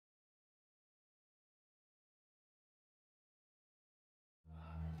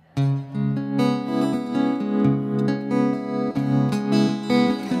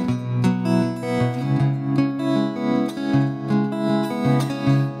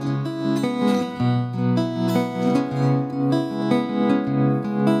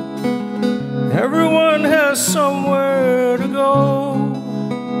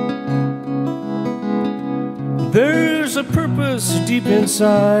purpose deep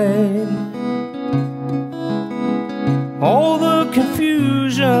inside. All the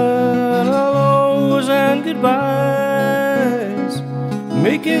confusion, hellos and goodbyes,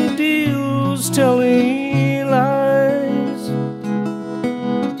 making deals, telling lies.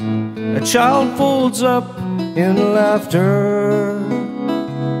 A child folds up in laughter.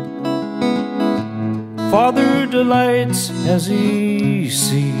 Father delights as he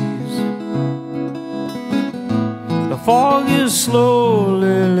sees the fog is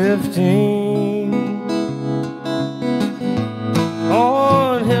slowly lifting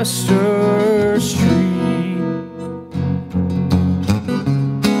on Hester Street.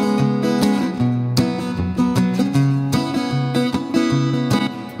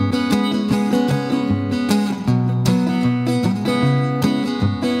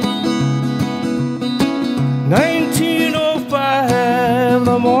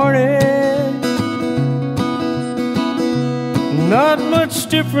 The morning, not much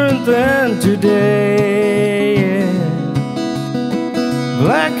different than today.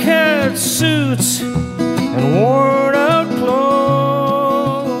 Black hat suits and worn out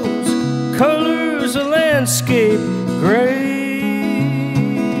clothes, colors of landscape gray.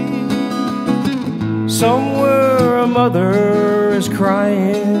 Somewhere a mother is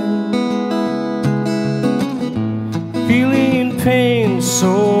crying, feeling pain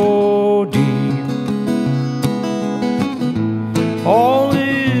so deep. All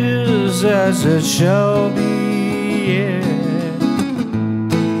is as it shall be, yeah,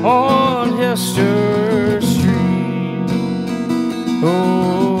 on Hester Street.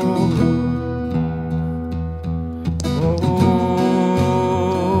 Oh, oh,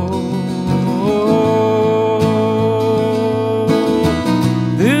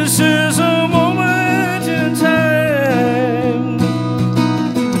 oh. This is a moment in time.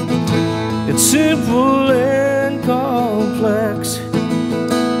 It's simple and complex.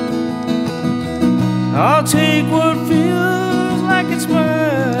 I'll take what feels like it's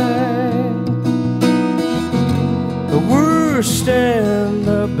mine, the worst and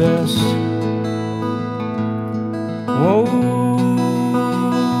the best. Whoa,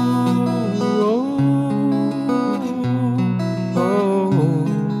 oh, oh.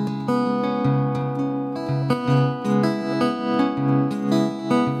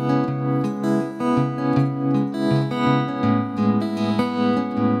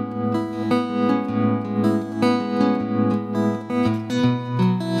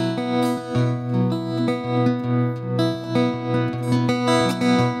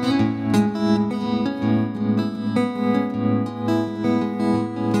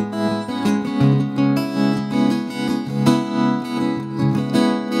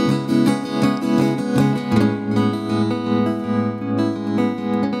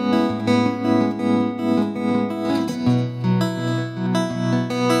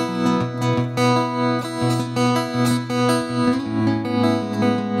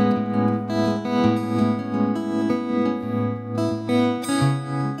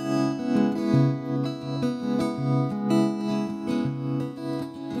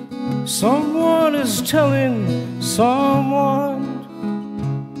 Someone is telling someone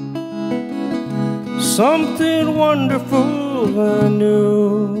something wonderful and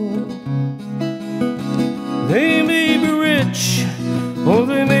new. They may be rich or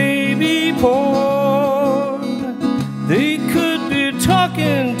they may be poor. They could be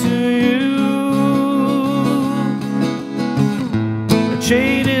talking to you. The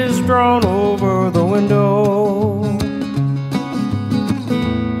shade is drawn over the window.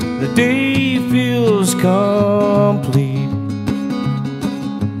 The day feels complete.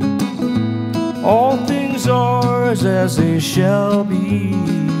 All things are as they shall be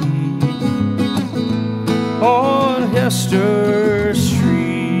on Hester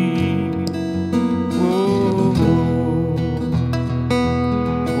Street. Whoa, whoa,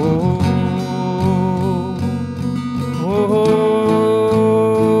 whoa, whoa.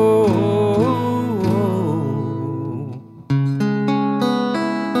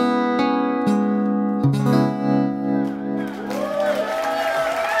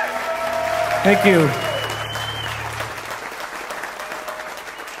 Thank you.